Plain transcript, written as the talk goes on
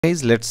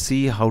Guys, let's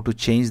see how to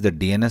change the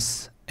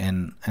DNS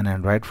in an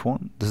Android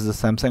phone. This is a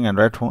Samsung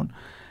Android phone.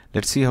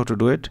 Let's see how to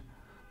do it.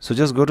 So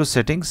just go to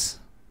settings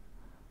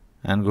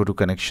and go to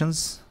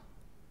connections,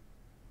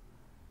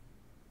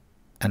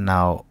 and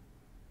now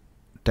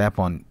tap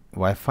on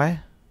Wi-Fi,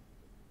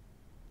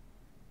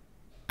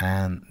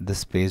 and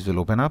this page will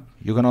open up.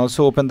 You can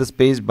also open this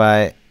page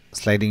by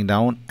sliding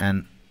down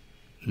and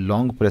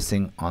long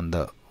pressing on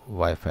the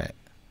Wi-Fi,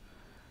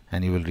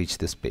 and you will reach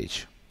this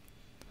page.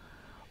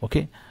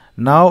 Okay,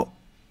 now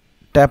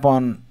tap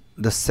on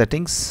the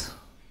settings.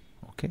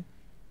 Okay,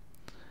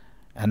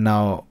 and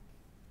now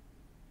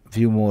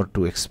view more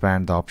to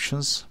expand the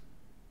options.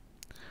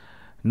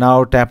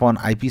 Now tap on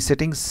IP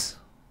settings,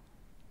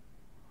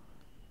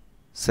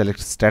 select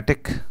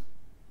static.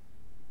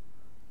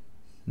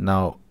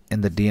 Now in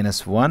the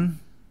DNS1,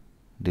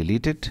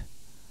 delete it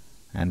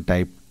and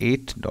type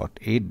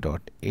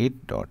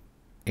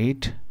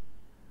 8.8.8.8,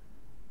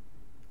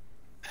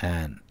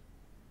 and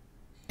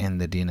in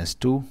the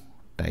DNS2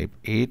 type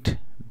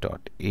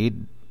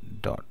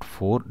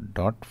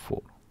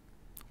 8.8.4.4.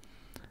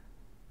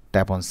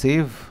 Tap on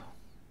save.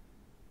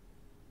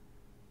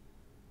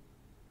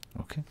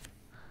 Okay,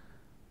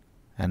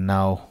 and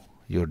now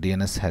your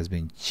DNS has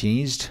been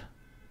changed.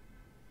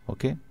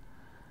 Okay,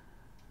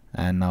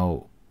 and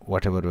now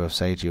whatever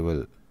website you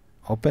will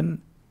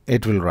open,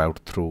 it will route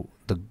through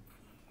the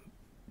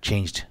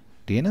changed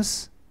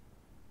DNS.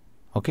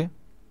 Okay,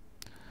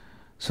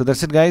 so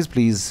that's it guys.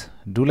 Please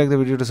do like the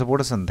video to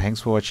support us, and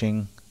thanks for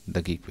watching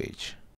the Geek Page.